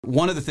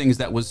One of the things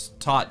that was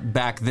taught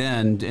back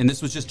then, and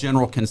this was just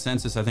general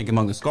consensus, I think,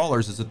 among the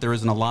scholars, is that there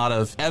isn't a lot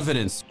of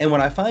evidence. And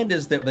what I find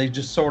is that they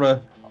just sort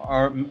of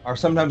are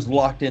sometimes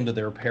locked into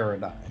their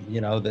paradigm,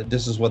 that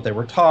this is what they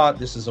were taught,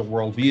 this is a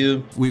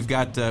worldview. We've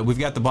got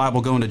the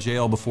Bible going to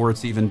jail before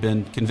it's even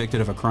been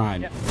convicted of a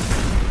crime. Yeah.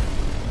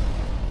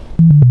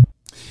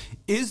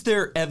 Is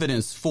there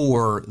evidence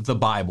for the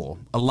Bible?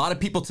 A lot of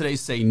people today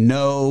say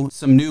no.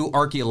 Some new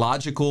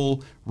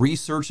archaeological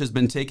research has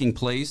been taking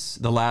place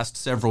the last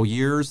several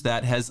years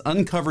that has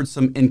uncovered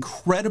some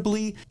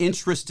incredibly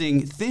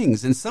interesting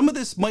things. And some of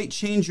this might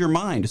change your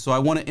mind. So I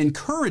want to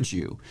encourage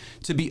you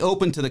to be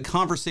open to the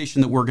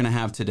conversation that we're going to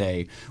have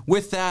today.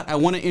 With that, I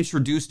want to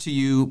introduce to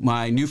you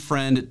my new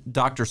friend,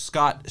 Dr.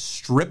 Scott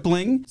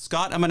Stripling.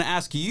 Scott, I'm going to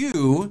ask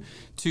you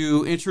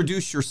to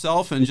introduce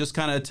yourself and just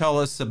kind of tell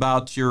us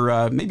about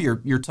your maybe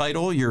your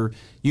title, your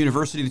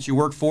university that you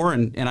work for,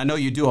 and I know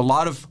you do a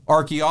lot of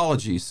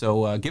archaeology,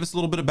 so give us a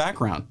little bit of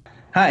background.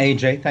 Hi,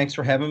 AJ. Thanks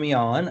for having me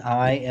on.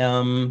 I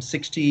am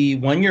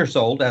 61 years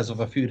old as of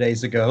a few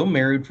days ago,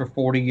 married for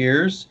 40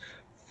 years,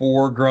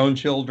 4 grown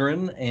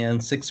children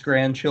and 6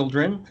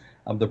 grandchildren.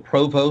 I'm the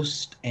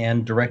provost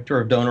and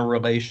director of donor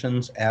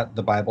relations at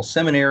the Bible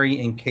Seminary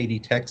in Katy,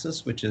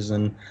 Texas, which is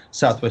in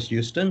Southwest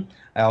Houston.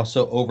 I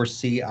also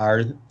oversee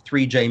our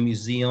 3J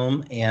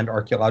Museum and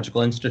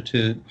Archaeological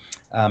Institute.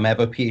 I have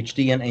a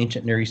PhD in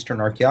ancient Near Eastern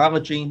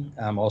archaeology.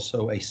 I'm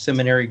also a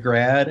seminary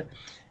grad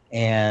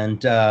and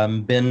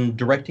been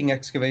directing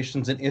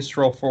excavations in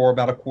Israel for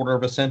about a quarter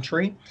of a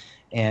century.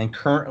 And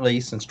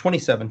currently, since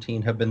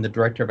 2017, have been the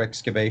director of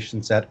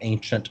excavations at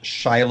ancient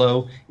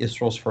Shiloh,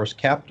 Israel's first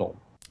capital.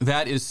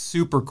 That is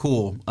super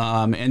cool,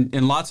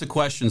 and lots of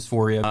questions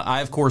for you. I,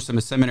 of course, am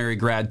a seminary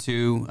grad,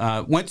 too.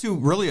 Went to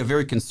really a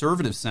very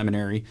conservative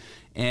seminary,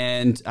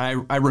 and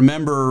I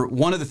remember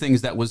one of the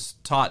things that was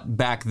taught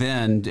back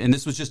then, and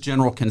this was just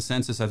general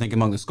consensus, I think,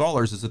 among the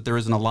scholars, is that there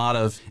isn't a lot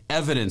of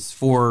evidence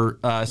for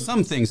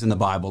some things in the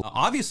Bible.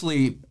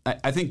 Obviously,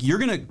 I think you're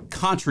going to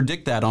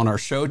contradict that on our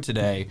show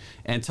today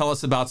and tell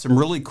us about some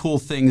really cool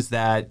things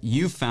that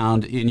you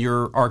found in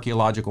your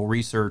archaeological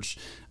research.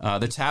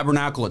 The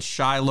Tabernacle at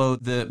Shiloh,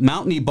 the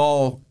Mount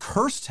Ebal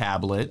curse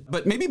tablet.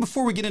 But maybe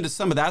before we get into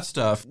some of that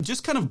stuff,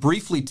 just kind of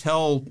briefly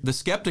tell the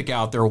skeptic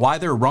out there why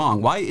they're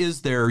wrong. Why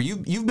is there,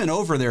 you've been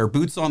over there,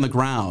 boots on the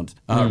ground,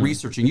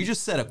 researching. You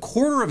just said a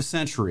quarter of a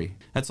century.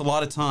 That's a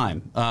lot of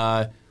time.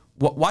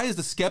 Why is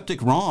the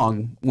skeptic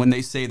wrong when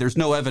they say there's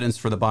no evidence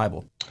for the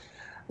Bible?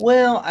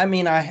 Well, I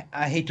mean, I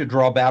hate to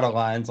draw battle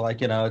lines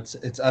like,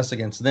 it's us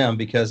against them,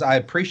 because I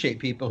appreciate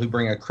people who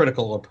bring a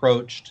critical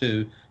approach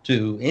to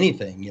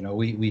anything.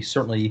 We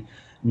certainly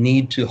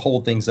need to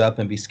hold things up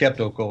and be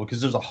skeptical, because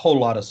there's a whole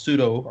lot of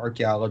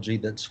pseudo-archaeology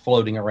that's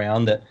floating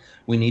around that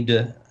we need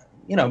to,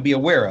 be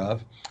aware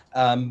of.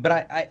 But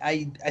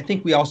I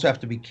think we also have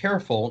to be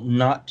careful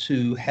not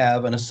to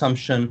have an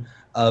assumption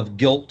of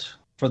guilt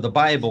for the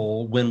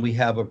Bible when we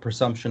have a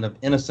presumption of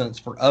innocence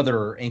for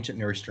other ancient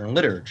Near Eastern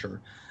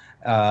literature.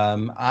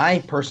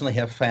 I personally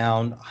have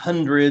found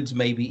hundreds,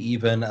 maybe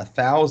even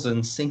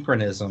 1,000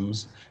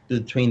 synchronisms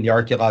between the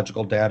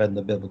archaeological data and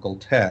the biblical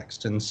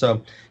text. And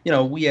so,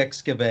 we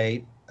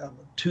excavate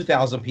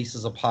 2,000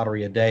 pieces of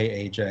pottery a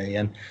day, AJ,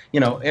 and,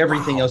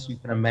 everything else you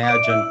can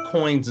imagine,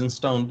 coins and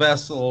stone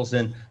vessels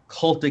and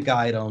cultic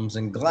items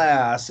and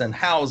glass and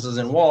houses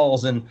and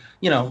walls and,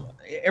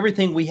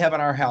 everything we have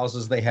in our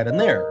houses, they had in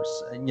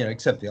theirs,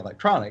 except the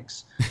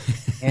electronics.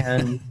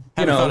 And,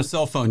 Haven't found a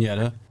cell phone yet,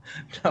 huh?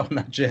 No,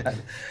 not yet.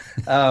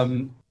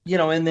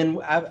 And then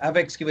I've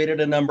excavated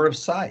a number of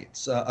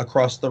sites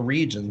across the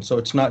region. So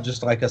it's not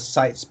just like a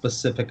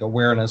site-specific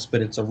awareness,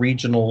 but it's a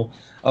regional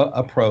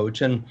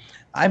approach. And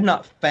I've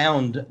not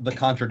found the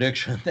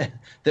contradiction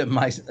that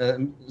my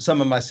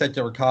some of my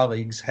secular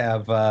colleagues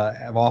have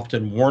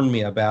often warned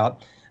me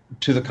about.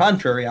 To the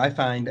contrary, I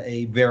find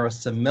a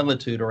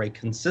verisimilitude or a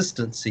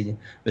consistency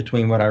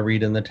between what I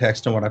read in the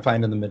text and what I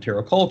find in the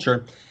material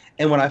culture.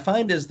 And what I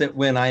find is that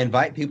when I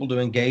invite people to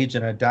engage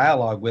in a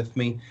dialogue with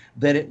me,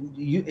 that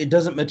it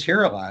doesn't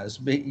materialize.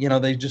 But,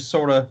 they just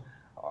sort of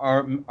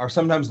are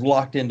sometimes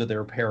locked into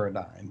their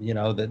paradigm,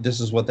 that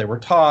this is what they were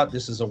taught,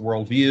 this is a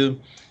worldview.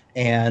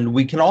 And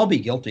we can all be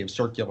guilty of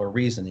circular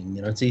reasoning.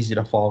 It's easy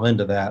to fall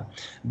into that.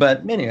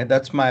 But anyway,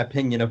 that's my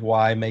opinion of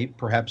why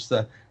perhaps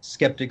the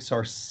skeptics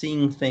are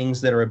seeing things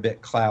that are a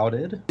bit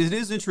clouded. It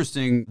is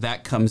interesting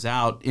that comes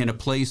out in a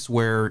place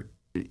where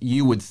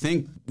you would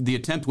think the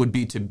attempt would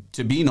be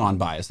to be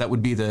non-biased. That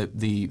would be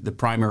the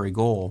primary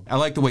goal. I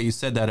like the way you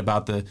said that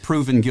about the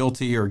proven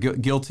guilty or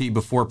guilty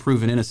before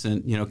proven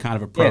innocent, kind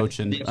of approach.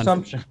 Yeah, the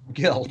assumption of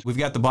guilt. We've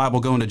got the Bible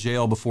going to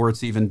jail before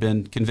it's even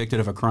been convicted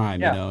of a crime.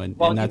 Yeah. And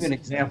I'll that's... give you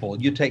an example.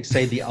 You take,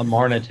 say, the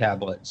Amarna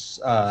tablets,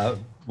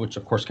 which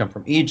of course come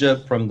from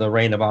Egypt, from the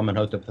reign of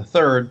Amenhotep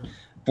III,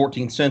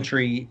 14th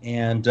century,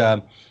 and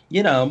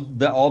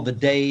all the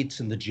dates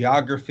and the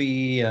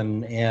geography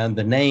and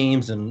the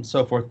names and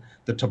so forth,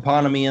 the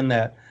toponymy in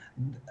that,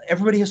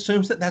 everybody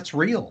assumes that that's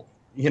real,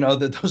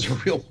 that those are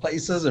real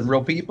places and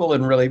real people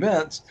and real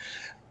events.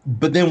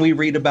 But then we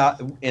read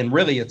about, and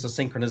really it's a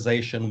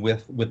synchronization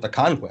with the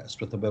conquest,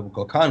 with the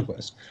biblical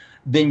conquest.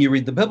 Then you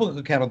read the biblical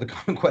account of the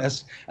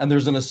conquest, and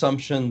there's an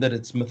assumption that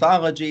it's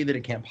mythology, that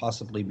it can't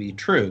possibly be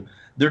true.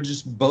 They're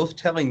just both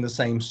telling the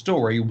same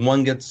story.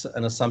 One gets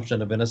an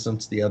assumption of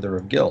innocence, the other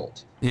of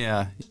guilt.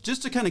 Yeah.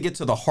 Just to kind of get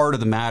to the heart of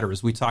the matter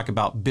as we talk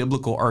about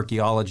biblical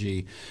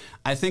archaeology,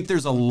 I think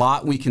there's a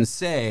lot we can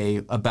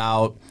say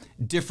about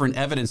different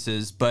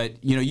evidences, but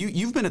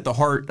you've been at the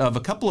heart of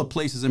a couple of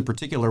places in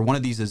particular. One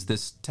of these is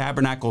this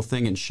tabernacle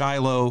thing in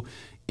Shiloh,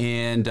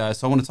 and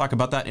so I want to talk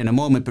about that in a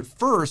moment. But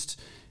first,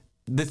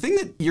 the thing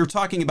that you're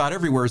talking about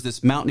everywhere is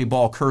this Mount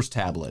Ebal curse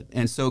tablet.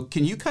 And so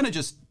can you kind of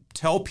just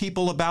tell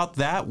people about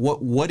that?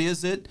 What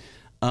is it?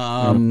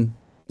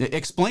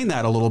 Explain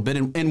that a little bit,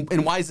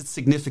 and why is it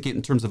significant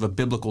in terms of a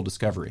biblical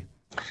discovery?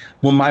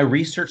 Well, my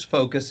research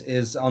focus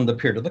is on the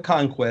period of the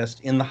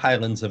conquest in the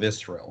highlands of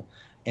Israel.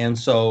 And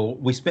so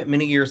we spent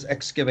many years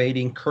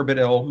excavating Khirbet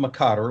el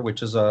Makader,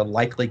 which is a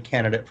likely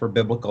candidate for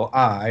biblical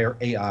I or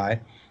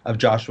AI of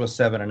Joshua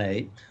 7 and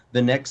 8.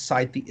 The next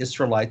site the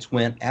Israelites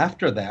went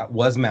after that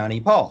was Mount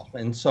Ebal.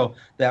 And so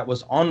that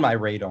was on my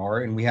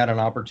radar, and we had an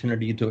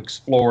opportunity to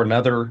explore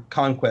another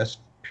conquest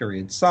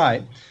period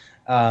site.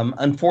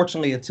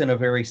 Unfortunately, it's in a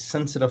very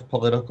sensitive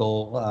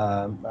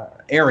political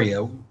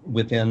area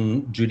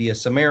within Judea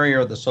Samaria,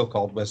 or the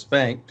so-called West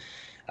Bank.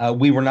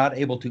 We were not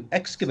able to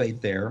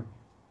excavate there,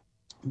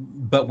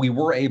 but we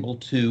were able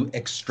to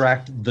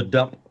extract the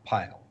dump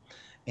pile.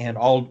 And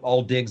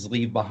all digs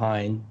leave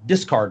behind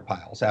discard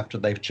piles after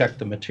they've checked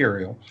the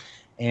material.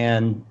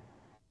 And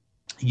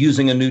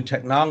using a new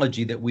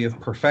technology that we have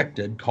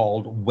perfected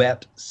called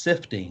wet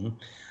sifting,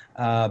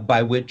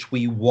 by which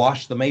we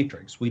wash the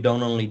matrix. We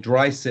don't only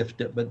dry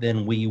sift it, but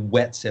then we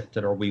wet sift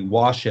it, or we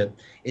wash it.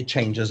 It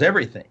changes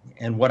everything.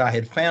 And what I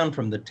had found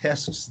from the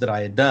tests that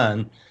I had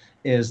done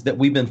is that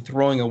we've been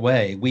throwing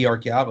away, we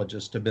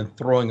archaeologists have been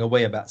throwing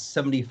away about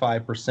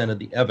 75% of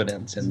the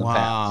evidence in the past.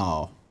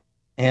 Wow.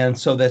 And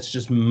so that's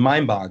just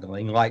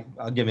mind-boggling. Like,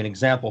 I'll give you an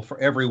example. For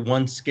every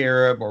one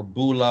scarab or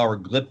bula or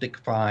glyptic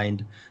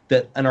find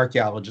that an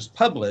archaeologist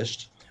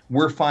published,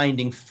 we're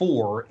finding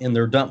 4 in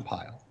their dump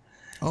pile.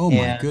 Oh,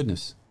 my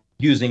goodness.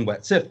 Using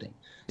wet sifting.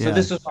 So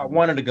this is why I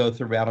wanted to go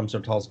through Adam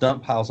Zertal's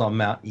dump piles on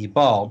Mount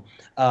Ebal.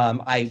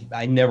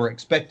 I never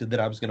expected that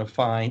I was going to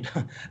find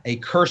a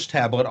curse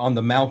tablet on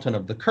the mountain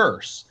of the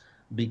curse,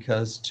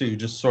 because to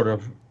just sort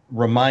of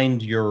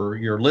remind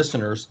your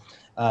listeners,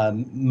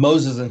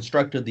 Moses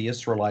instructed the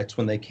Israelites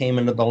when they came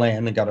into the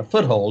land and got a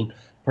foothold,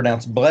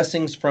 pronounce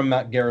blessings from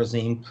Mount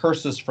Gerizim,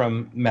 curses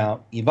from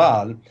Mount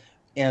Ebal.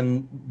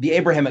 And the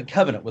Abrahamic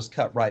covenant was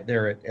cut right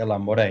there at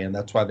Elam Moreh, and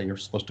that's why they were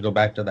supposed to go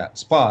back to that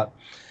spot.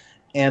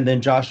 And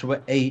then Joshua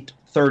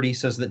 8:30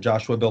 says that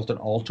Joshua built an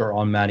altar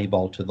on Mount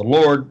Ebal to the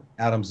Lord.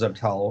 Adam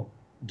Zertal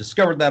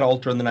discovered that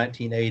altar in the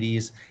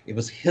 1980s. It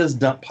was his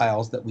dump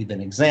piles that we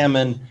then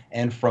examined,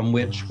 and from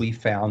which we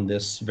found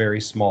this very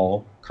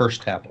small curse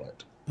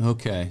tablet.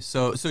 Okay,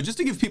 so just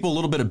to give people a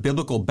little bit of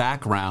biblical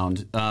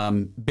background,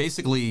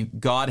 basically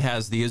God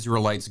has the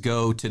Israelites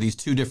go to these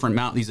two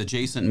different these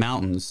adjacent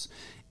mountains,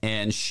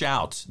 and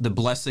shout the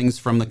blessings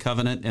from the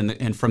covenant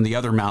and from the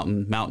other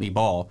mountain, Mount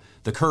Ebal,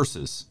 the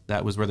curses.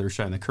 That was where they were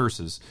shouting the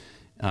curses,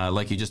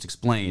 like you just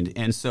explained.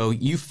 And so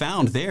you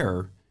found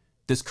there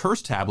this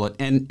curse tablet,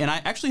 and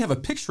I actually have a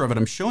picture of it.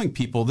 I'm showing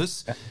people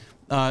this.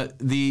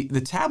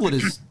 The tablet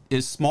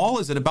is small.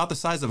 Is it about the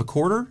size of a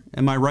quarter?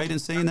 Am I right in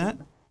saying that?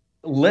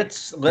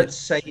 Let's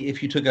say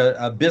if you took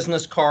a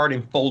business card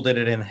and folded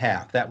it in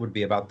half, that would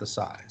be about the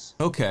size.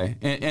 Okay,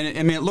 and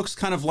I mean it looks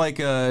kind of like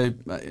a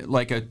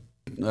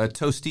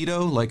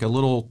Tostito, like a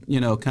little,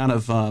 kind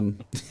of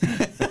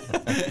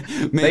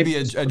maybe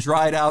a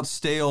dried out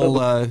stale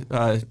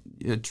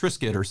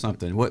Triscuit or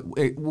something.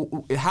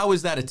 How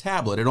is that a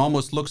tablet? It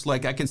almost looks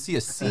like I can see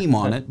a seam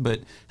on it, but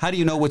how do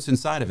you know what's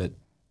inside of it?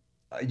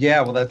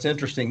 Yeah, well, that's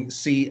interesting.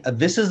 See,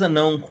 this is a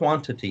known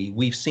quantity.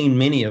 We've seen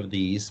many of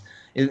these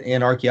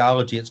in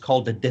archaeology. It's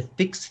called a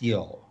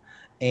defixio.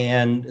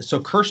 And so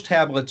curse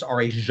tablets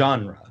are a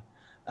genre.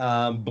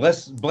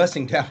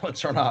 Blessing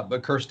tablets are not,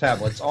 but curse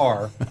tablets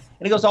are.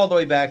 And it goes all the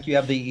way back. You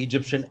have the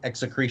Egyptian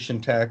execration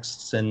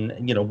texts and,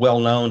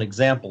 well-known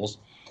examples.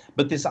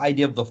 But this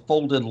idea of the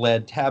folded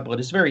lead tablet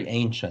is very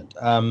ancient.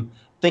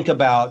 Think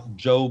about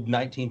Job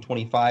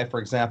 19:25, for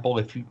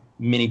example.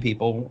 Many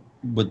people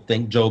would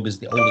think Job is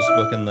the oldest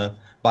book in the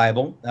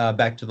Bible,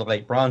 back to the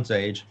late Bronze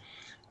Age.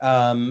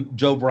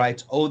 Job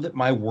writes, "Oh, that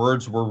my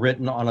words were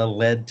written on a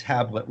lead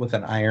tablet with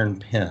an iron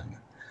pen."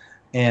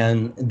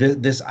 And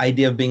this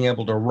idea of being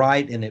able to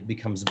write and it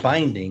becomes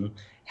binding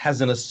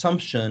has an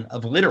assumption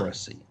of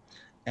literacy.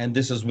 And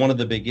this is one of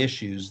the big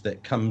issues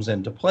that comes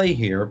into play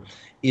here,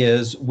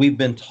 is we've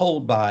been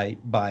told by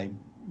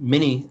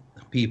many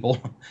people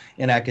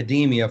in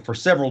academia for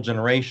several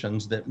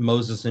generations that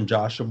Moses and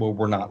Joshua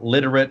were not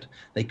literate.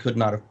 They could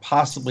not have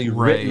possibly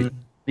written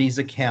these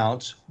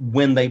accounts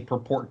when they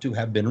purport to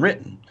have been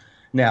written.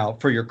 Now,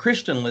 for your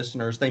Christian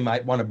listeners, they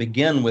might want to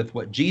begin with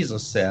what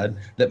Jesus said,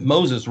 that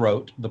Moses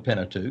wrote the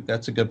Pentateuch.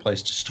 That's a good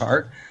place to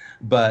start.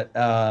 But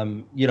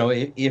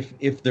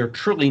if they're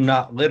truly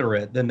not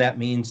literate, then that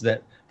means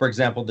that, for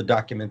example, the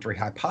documentary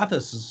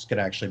hypothesis could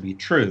actually be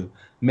true.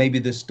 Maybe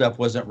this stuff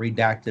wasn't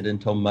redacted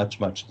until much,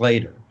 much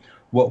later.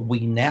 What we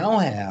now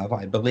have,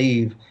 I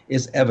believe,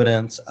 is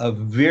evidence of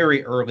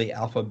very early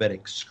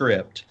alphabetic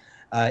script,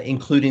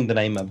 including the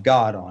name of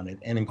God on it,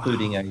 and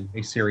including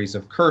a series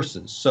of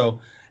curses.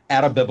 So,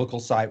 at a biblical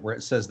site where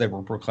it says they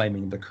were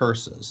proclaiming the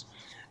curses.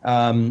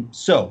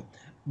 So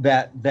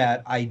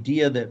that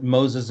idea that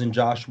Moses and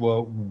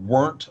Joshua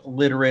weren't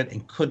literate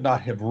and could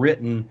not have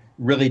written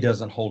really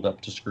doesn't hold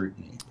up to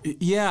scrutiny.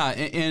 Yeah,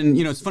 and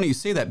it's funny you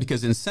say that,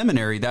 because in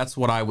seminary, that's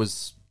what I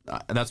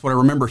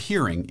remember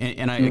hearing.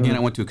 And again, I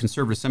went to a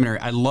conservative seminary.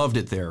 I loved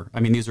it there. I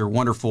mean, these are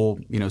wonderful,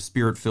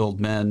 spirit-filled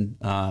men,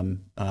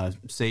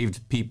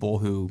 saved people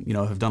who,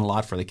 have done a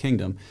lot for the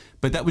kingdom.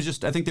 But that was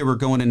just, I think they were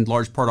going in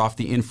large part off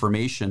the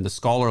information, the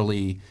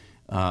scholarly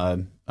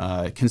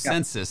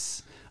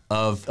consensus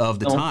of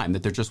the time,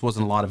 that there just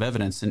wasn't a lot of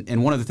evidence.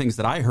 And one of the things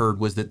that I heard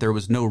was that there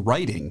was no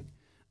writing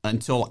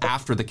until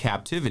after the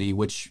captivity,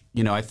 which,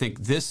 I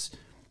think this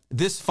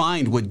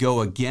find would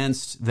go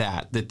against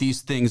that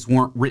these things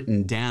weren't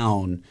written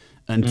down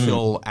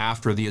until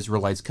after the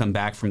Israelites come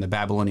back from the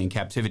Babylonian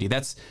captivity.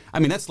 That's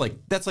like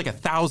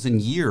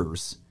 1,000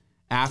 years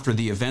after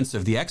the events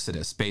of the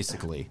Exodus,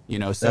 basically,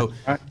 so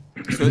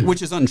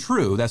which is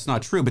untrue. That's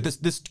not true. But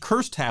this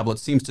curse tablet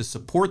seems to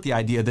support the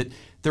idea that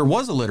there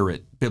was a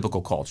literate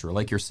biblical culture,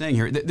 like you're saying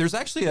here. There's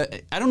actually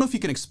I don't know if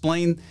you can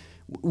explain.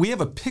 We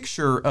have a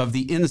picture of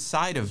the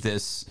inside of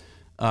this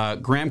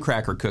graham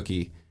cracker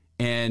cookie,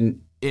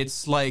 and it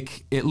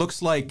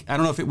looks like, I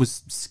don't know if it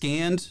was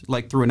scanned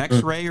like through an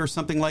X-ray or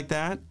something like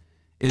that.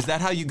 Is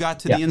that how you got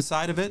to the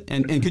inside of it?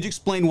 And could you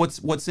explain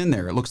what's in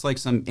there? It looks like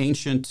some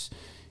ancient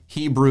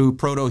Hebrew,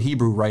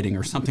 Proto-Hebrew writing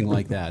or something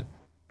like that.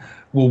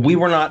 Well, we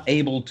were not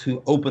able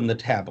to open the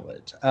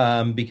tablet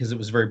because it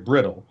was very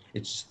brittle.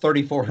 It's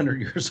 3,400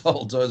 years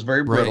old, so it's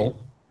very brittle.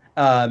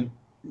 Right.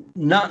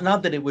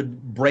 Not that it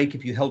would break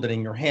if you held it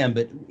in your hand,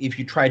 but if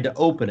you tried to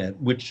open it,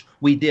 which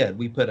we did,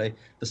 we put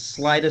the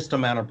slightest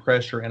amount of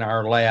pressure in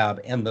our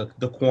lab, and the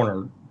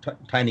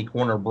tiny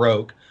corner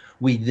broke.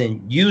 We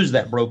then used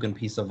that broken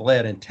piece of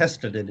lead and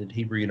tested it at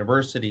Hebrew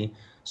University,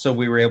 so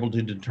we were able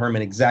to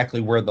determine exactly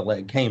where the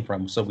lead came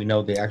from, so we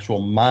know the actual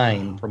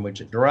mine from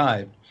which it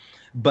derived.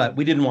 But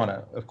we didn't want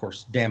to, of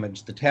course,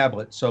 damage the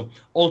tablet. So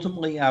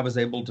ultimately, I was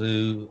able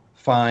to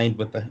find,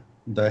 with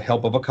the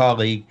help of a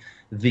colleague,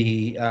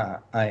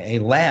 a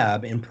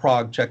lab in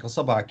Prague,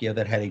 Czechoslovakia,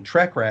 that had a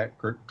track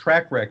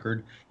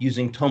record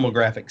using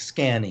tomographic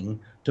scanning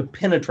to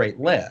penetrate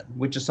lead,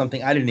 which is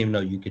something I didn't even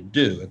know you could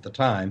do at the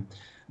time.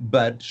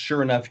 But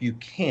sure enough, you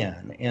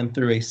can. And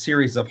through a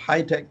series of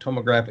high-tech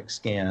tomographic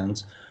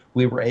scans,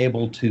 we were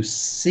able to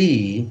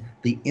see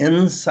the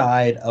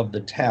inside of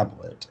the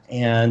tablet.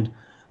 And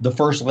the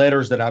first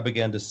letters that I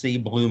began to see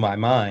blew my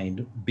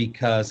mind,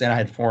 and I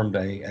had formed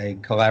a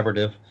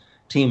collaborative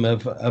team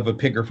of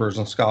epigraphers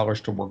and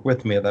scholars to work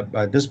with me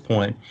by this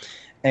point.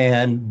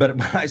 But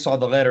when I saw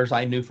the letters,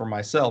 I knew for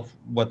myself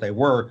what they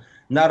were.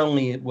 Not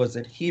only was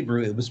it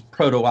Hebrew, it was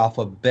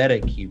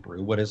Proto-alphabetic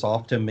Hebrew, what has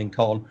often been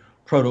called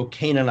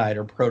Proto-Canaanite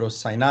or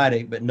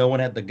Proto-Sinaitic, but no one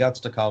had the guts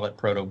to call it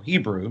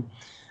Proto-Hebrew.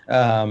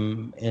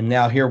 And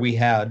now here we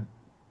had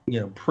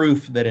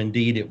proof that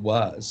indeed it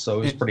was. So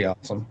it was pretty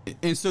awesome.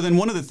 And so then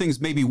one of the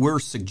things maybe we're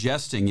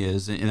suggesting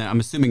is, and I'm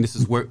assuming this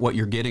is what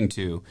you're getting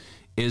to,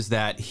 is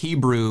that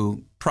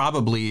Hebrew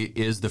probably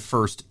is the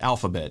first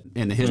alphabet.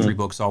 And the history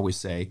books always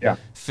say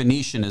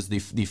Phoenician is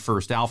the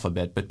first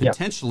alphabet. But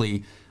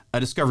potentially a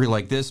discovery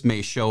like this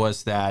may show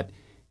us that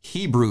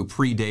Hebrew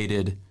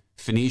predated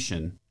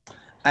Phoenician.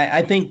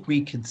 I think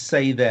we could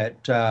say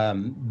that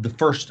the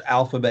first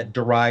alphabet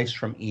derives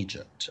from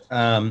Egypt.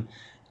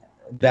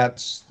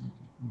 That's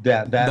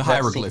the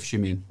hieroglyphs, you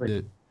mean?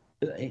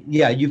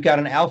 Yeah, you've got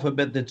an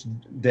alphabet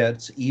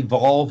that's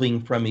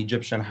evolving from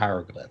Egyptian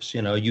hieroglyphs.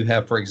 You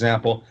have, for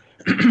example,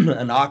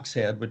 an ox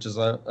head, which is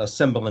a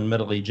symbol in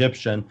Middle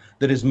Egyptian,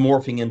 that is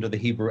morphing into the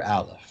Hebrew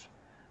aleph.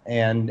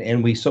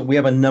 And we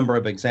have a number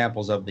of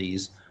examples of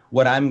these,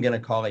 what I'm going to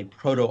call a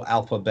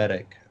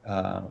proto-alphabetic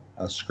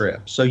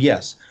script. So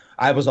yes,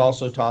 I was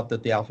also taught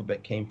that the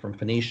alphabet came from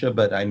Phoenicia,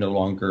 but I no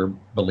longer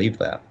believe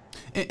that.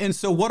 And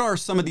so what are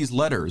some of these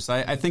letters?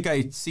 I think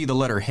I see the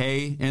letter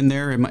Hey in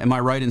there. Am I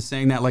right in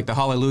saying that? Like the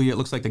Hallelujah, it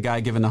looks like the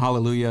guy giving the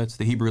Hallelujah. It's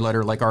the Hebrew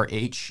letter, like our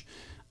H,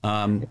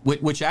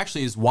 which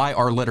actually is why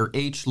our letter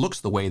H looks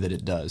the way that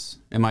it does.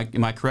 Am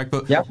I correct?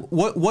 But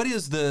what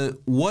is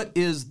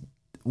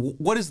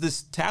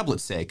this tablet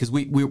say? Because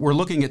we're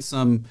looking at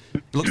it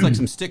looks like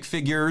some stick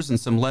figures and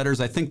some letters.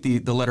 I think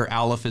the letter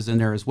Aleph is in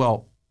there as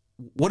well.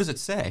 What does it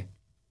say?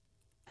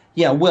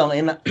 Yeah, well,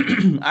 in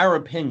our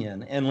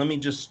opinion, and let me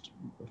just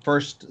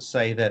first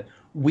say that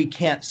we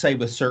can't say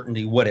with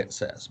certainty what it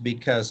says,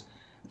 because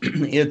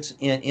it's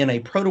in a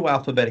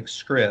proto-alphabetic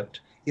script.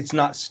 it's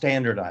not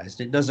standardized.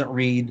 It doesn't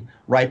read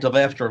right to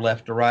left or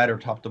left to right or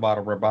top to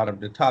bottom or bottom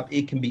to top.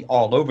 It can be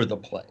all over the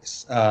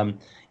place.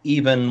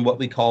 Even what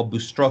we call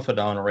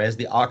boustrophodon, or as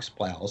the ox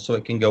plows. So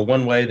it can go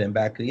one way, then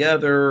back the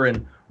other,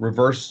 and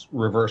reverse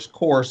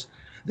course.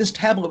 This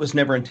tablet was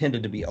never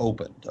intended to be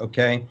opened,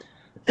 okay?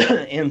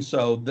 And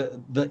so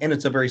and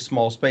it's a very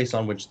small space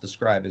on which the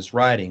scribe is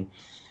writing.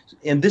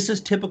 And this is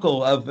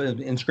typical of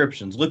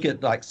inscriptions. Look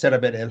at like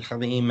Serabet el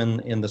Halim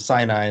in the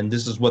Sinai, and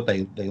this is what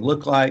they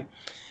look like.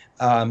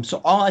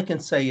 So all I can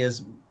say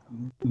is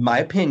my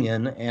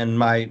opinion and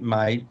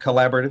my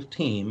collaborative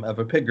team of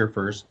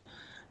epigraphers,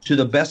 to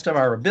the best of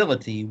our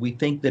ability, we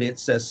think that it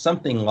says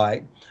something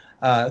like,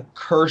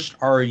 cursed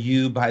are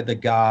you by the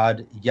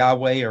God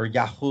Yahweh, or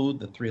Yahoo,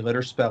 the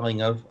three-letter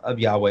spelling of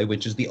Yahweh,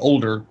 which is the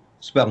older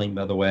spelling,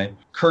 by the way.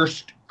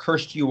 Cursed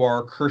you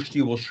are, cursed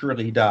you will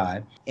surely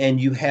die.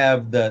 And you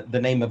have the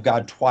name of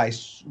God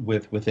twice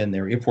within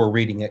there, if we're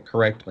reading it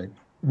correctly.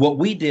 What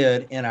we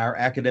did in our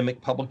academic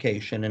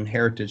publication in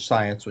Heritage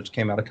Science, which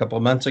came out a couple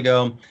of months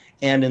ago,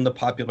 and in the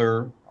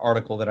popular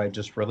article that I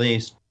just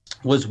released,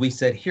 was we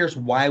said, here's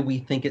why we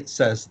think it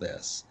says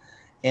this.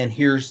 And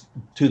here's,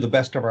 to the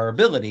best of our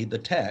ability, the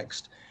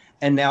text.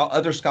 And now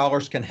other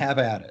scholars can have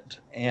at it.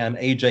 And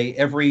AJ,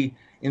 every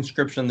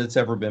inscription that's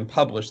ever been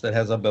published that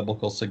has a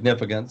biblical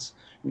significance,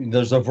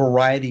 there's a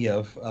variety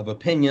of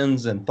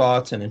opinions and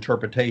thoughts and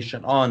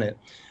interpretation on it.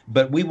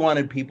 But we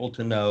wanted people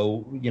to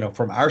know,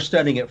 from our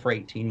studying it for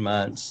 18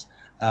 months,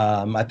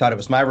 I thought it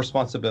was my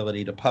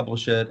responsibility to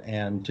publish it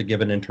and to give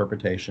an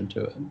interpretation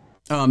to it.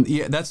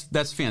 Yeah,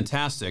 that's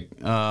fantastic.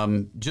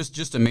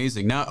 Just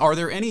amazing. Now, are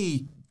there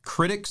any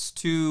critics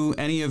to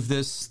any of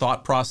this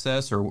thought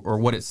process or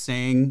what it's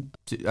saying,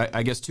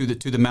 I guess, to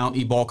the Mount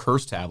Ebal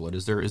curse tablet?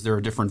 Is there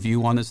a different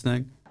view on this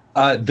thing?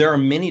 There are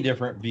many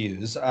different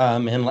views.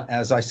 And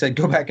as I said,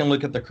 go back and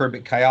look at the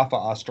Khirbet Kayafa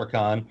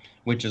Ostrakhan,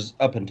 which is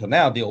up until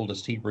now the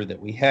oldest Hebrew that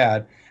we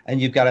had. And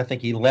you've got, I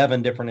think,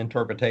 11 different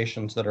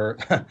interpretations that are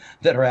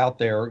that are out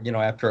there,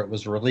 after it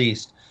was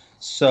released.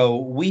 So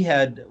we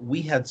had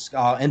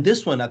and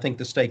this one, I think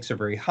the stakes are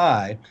very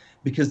high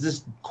because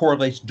this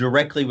correlates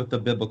directly with the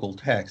biblical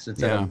text.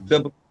 It's at a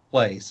biblical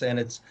place, and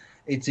it's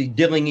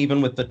dealing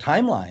even with the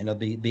timeline of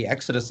the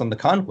Exodus and the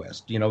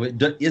conquest.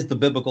 Is the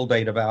biblical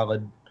date a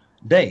valid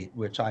date,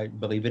 which I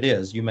believe it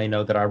is. You may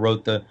know that I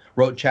wrote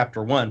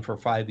chapter 1 for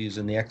 5 views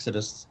in the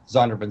Exodus,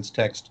 Zondervan's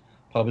text,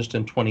 published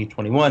in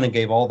 2021, and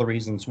gave all the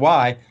reasons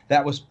why.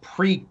 That was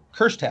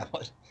pre-curse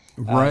tablet.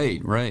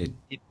 Right.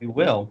 If you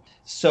will.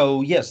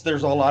 So yes,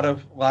 there's a lot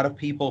of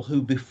people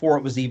who, before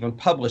it was even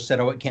published, said,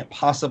 "Oh, it can't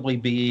possibly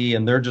be,"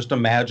 and they're just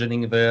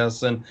imagining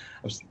this,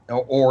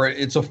 or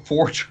it's a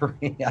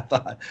forgery. I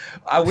thought,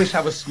 I wish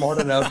I was smart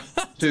enough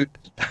to.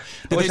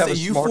 Did they say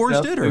you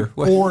forged it, or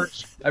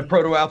forged a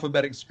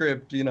proto-alphabetic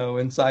script,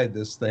 inside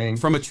this thing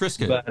from a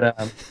Trisket?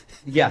 But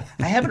yeah,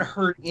 I haven't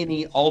heard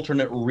any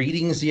alternate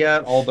readings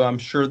yet, although I'm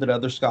sure that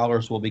other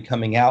scholars will be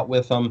coming out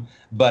with them.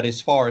 But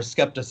as far as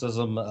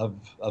skepticism of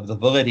the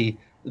validity,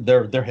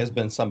 there has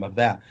been some of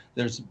that.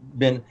 There's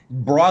been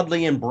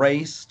broadly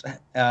embraced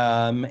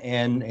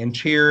and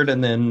cheered,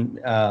 and then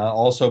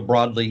also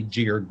broadly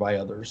jeered by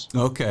others.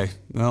 Okay,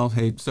 well,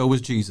 hey, so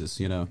was Jesus,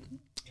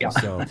 Yeah.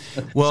 So,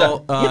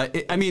 well,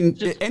 I mean,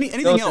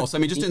 anything else? I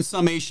mean, just in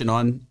summation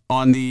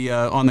on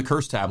the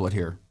curse tablet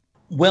here.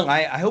 Well,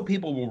 I hope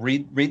people will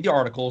read the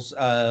articles.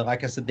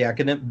 Like I said,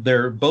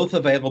 they're both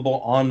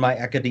available on my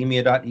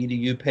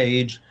academia.edu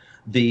page.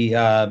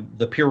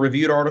 The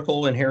peer-reviewed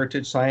article in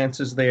Heritage Science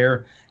is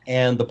there,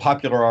 and the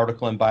popular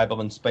article in Bible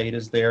and Spade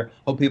is there.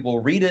 Hope people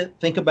will read it,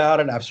 think about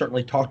it. I've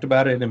certainly talked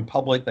about it in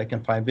public. They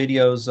can find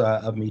videos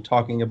of me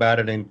talking about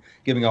it and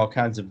giving all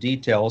kinds of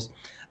details.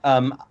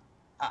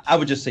 I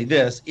would just say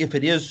this: if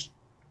it is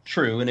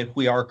true, and if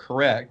we are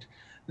correct,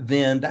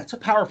 then that's a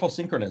powerful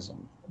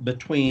synchronism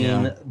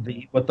between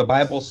what the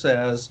Bible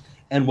says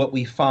and what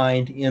we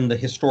find in the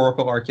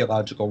historical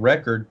archaeological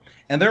record.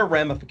 And there are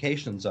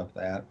ramifications of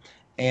that,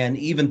 and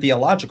even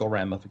theological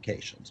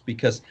ramifications,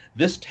 because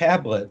this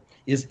tablet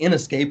is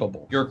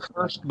inescapable. You're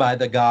cursed by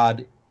the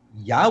God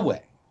Yahweh,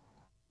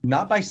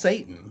 not by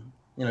Satan.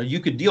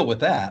 You could deal with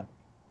that.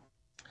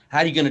 How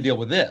are you going to deal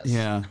with this?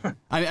 Yeah.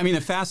 I mean, the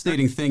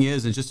fascinating thing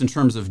is just in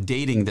terms of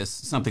dating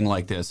something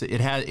like this,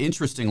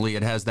 interestingly,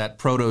 it has that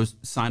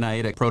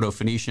Proto-Sinaitic,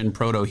 Proto-Phoenician,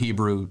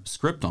 Proto-Hebrew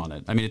script on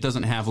it. I mean, it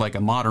doesn't have like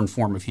a modern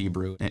form of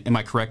Hebrew. Am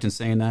I correct in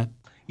saying that?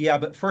 Yeah,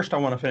 but first I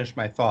want to finish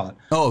my thought.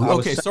 Oh,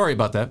 okay. Sorry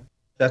about that.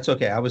 That's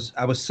okay. I was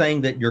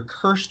saying that you're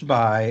cursed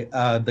by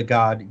the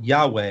God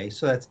Yahweh,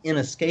 so that's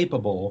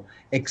inescapable,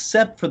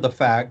 except for the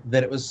fact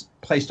that it was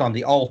placed on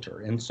the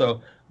altar. And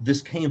so this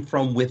came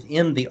from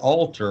within the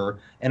altar,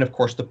 and of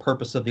course the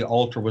purpose of the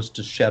altar was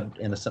to shed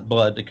innocent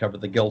blood to cover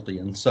the guilty.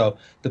 And so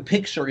the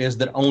picture is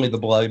that only the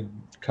blood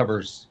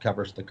covers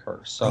the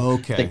curse. So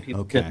I think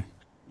people can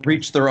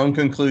reach their own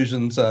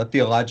conclusions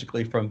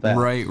theologically from that.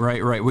 Right.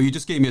 Well, you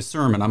just gave me a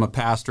sermon. I'm a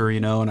pastor,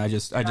 and I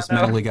just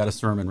mentally got a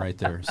sermon right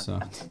there. So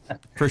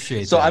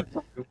appreciate that.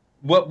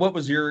 What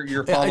was your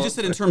follow-up? I just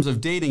said in terms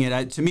of dating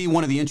it, to me,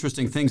 one of the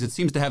interesting things, it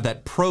seems to have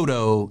that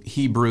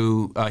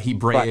Proto-Hebrew,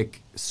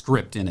 Hebraic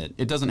script in it.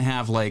 It doesn't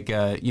have like,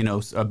 a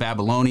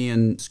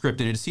Babylonian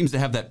script in it. It seems to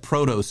have that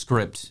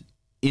Proto-script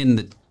in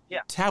the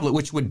tablet,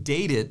 which would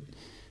date it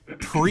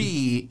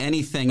pre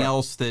anything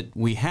else that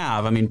we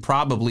have. I mean,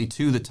 probably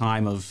to the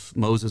time of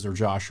Moses or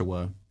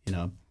Joshua,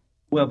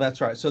 Well,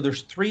 that's right. So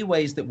there's three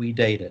ways that we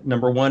date it.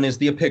 Number one is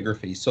the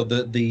epigraphy. So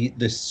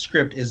the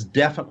script is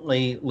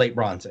definitely late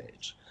Bronze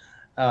Age.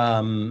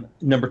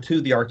 Number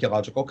two, the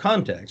archaeological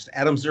context.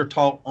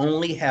 Adams-Zertal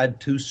only had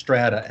two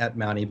strata at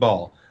Mount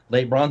Ebal,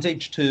 late Bronze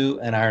Age 2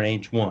 and Iron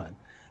Age 1.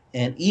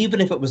 And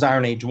even if it was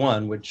Iron Age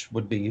 1, which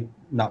would be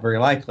not very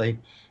likely,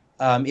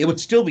 it would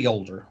still be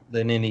older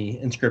than any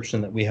inscription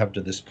that we have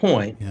to this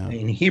point,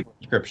 any Hebrew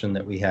inscription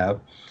that we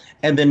have.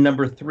 And then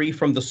number three,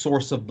 from the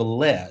source of the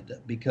lead,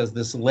 because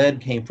this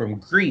lead came from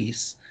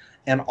Greece,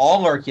 and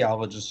all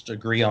archaeologists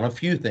agree on a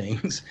few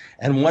things.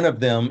 And one of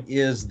them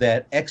is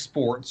that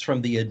exports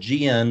from the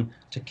Aegean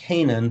to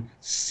Canaan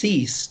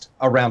ceased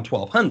around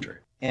 1200.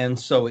 And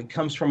so it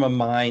comes from a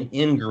mine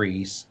in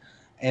Greece.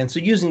 And so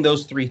using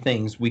those three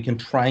things, we can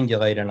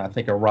triangulate and I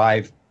think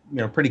arrive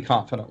pretty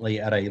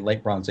confidently at a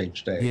late Bronze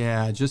Age date.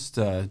 Yeah, just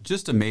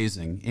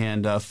amazing.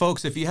 And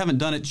folks, if you haven't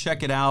done it,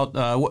 check it out.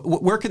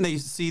 Where can they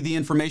see the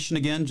information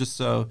again? Just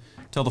tell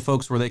the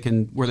folks where they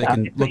can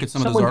look at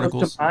some of those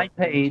articles. Goes to my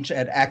page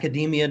at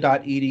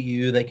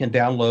academia.edu. They can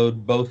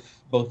download both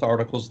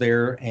articles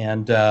there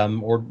and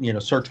or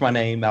search my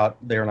name out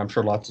there, and I'm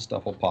sure lots of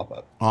stuff will pop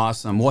up.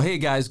 Awesome. Well, hey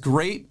guys,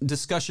 great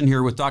discussion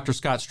here with Dr.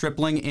 Scott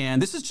Stripling,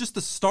 and this is just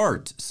the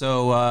start.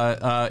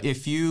 So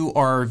if you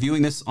are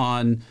viewing this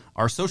on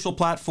our social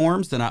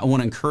platforms, then I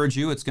want to encourage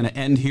you. It's going to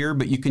end here,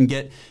 but you can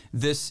get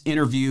this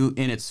interview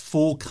in its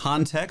full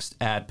context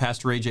at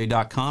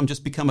pastoraj.com.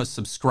 Just become a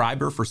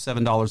subscriber for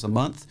 $7 a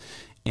month.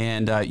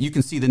 And you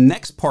can see the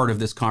next part of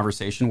this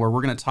conversation where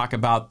we're going to talk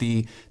about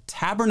the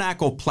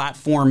Tabernacle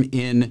platform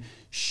in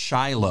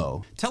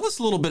Shiloh. Tell us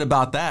a little bit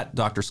about that,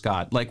 Dr.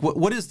 Scott. Like,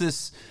 what is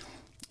this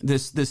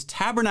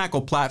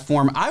Tabernacle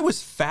platform? I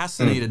was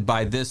fascinated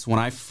by this when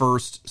I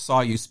first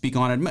saw you speak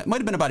on it. It might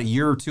have been about a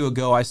year or two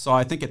ago. I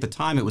think at the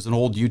time it was an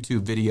old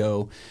YouTube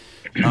video.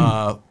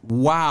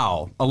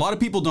 Wow. A lot of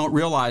people don't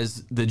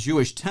realize the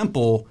Jewish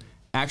temple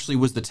actually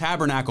was the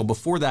tabernacle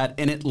before that,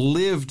 and it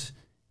lived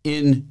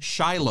in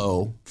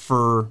Shiloh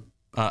for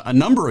a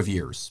number of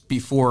years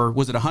before.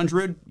 Was it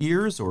 100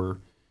 years or?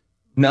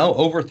 No,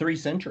 over 3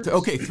 centuries.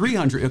 Okay,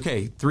 300.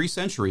 Okay, 3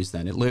 centuries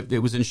then. It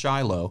was in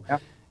Shiloh.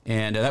 Yep.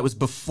 And that was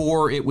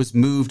before it was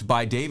moved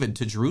by David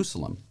to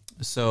Jerusalem.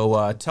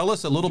 So tell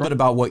us a little bit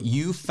about what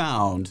you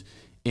found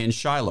in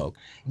Shiloh.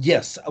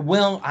 Yes.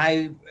 Well,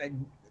 I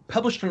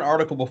published an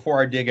article before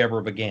our dig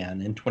ever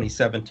began in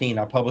 2017.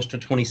 I published a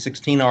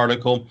 2016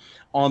 article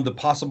on the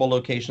possible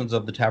locations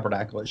of the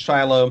tabernacle at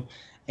Shiloh.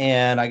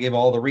 And I gave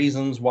all the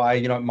reasons why,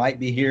 it might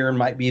be here and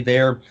might be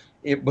there.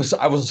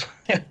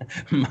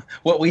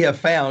 What we have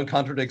found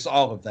contradicts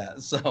all of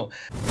that. So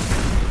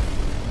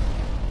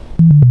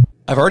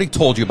I've already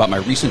told you about my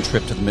recent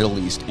trip to the Middle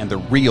East and the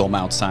real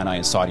Mount Sinai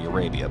in Saudi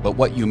Arabia, but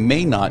what you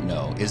may not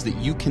know is that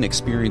you can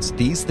experience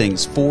these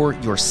things for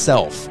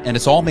yourself, and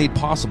it's all made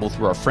possible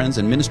through our friends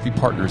and ministry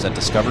partners at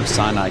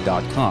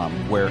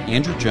DiscoveredSinai.com, where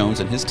Andrew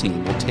Jones and his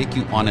team will take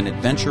you on an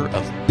adventure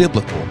of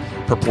biblical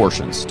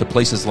proportions to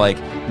places like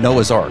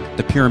Noah's Ark,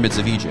 the pyramids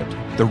of Egypt,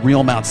 the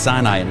real Mount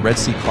Sinai and Red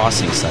Sea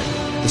crossing site,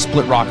 the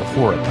split rock of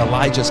Horeb,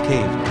 Elijah's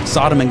cave,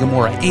 Sodom and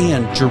Gomorrah,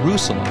 and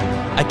Jerusalem.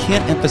 I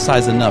can't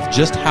emphasize enough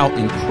just how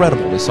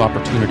incredible this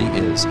opportunity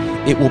is.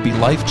 It will be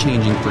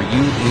life-changing for you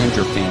and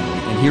your family.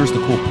 And here's the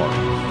cool part.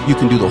 You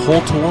can do the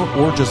whole tour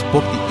or just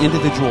book the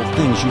individual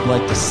things you'd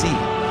like to see.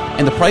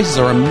 And the prices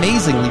are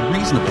amazingly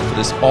reasonable for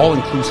this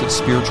all-inclusive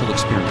spiritual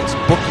experience.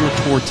 Book your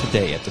tour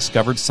today at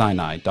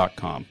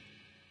DiscoveredSinai.com.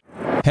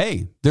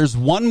 Hey, there's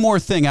one more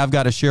thing I've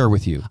got to share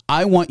with you.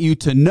 I want you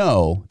to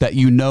know that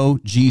you know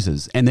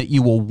Jesus and that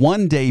you will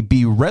one day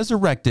be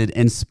resurrected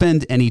and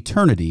spend an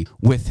eternity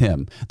with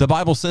him. The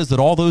Bible says that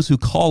all those who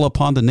call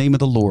upon the name of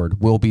the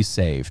Lord will be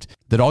saved.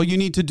 That all you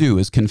need to do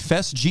is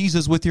confess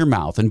Jesus with your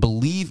mouth and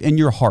believe in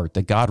your heart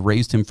that God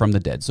raised him from the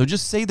dead. So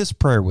just say this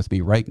prayer with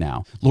me right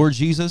now. Lord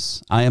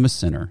Jesus, I am a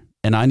sinner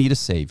and I need a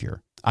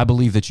Savior. I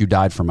believe that you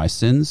died for my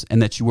sins and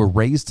that you were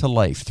raised to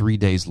life 3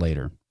 days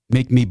later.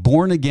 Make me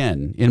born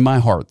again in my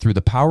heart through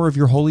the power of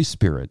your Holy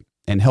Spirit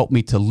and help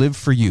me to live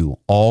for you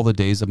all the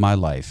days of my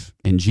life.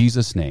 In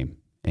Jesus' name,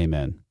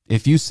 amen.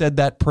 If you said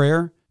that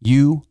prayer,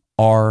 you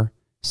are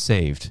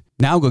saved.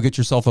 Now go get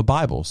yourself a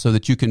Bible so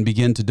that you can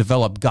begin to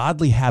develop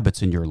godly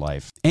habits in your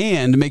life.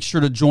 And make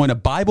sure to join a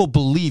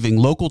Bible-believing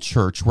local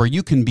church where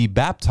you can be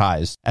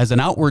baptized as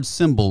an outward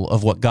symbol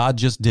of what God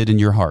just did in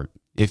your heart.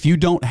 If you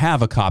don't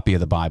have a copy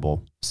of the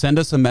Bible, send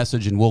us a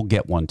message and we'll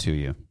get one to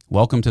you.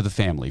 Welcome to the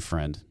family,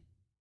 friend.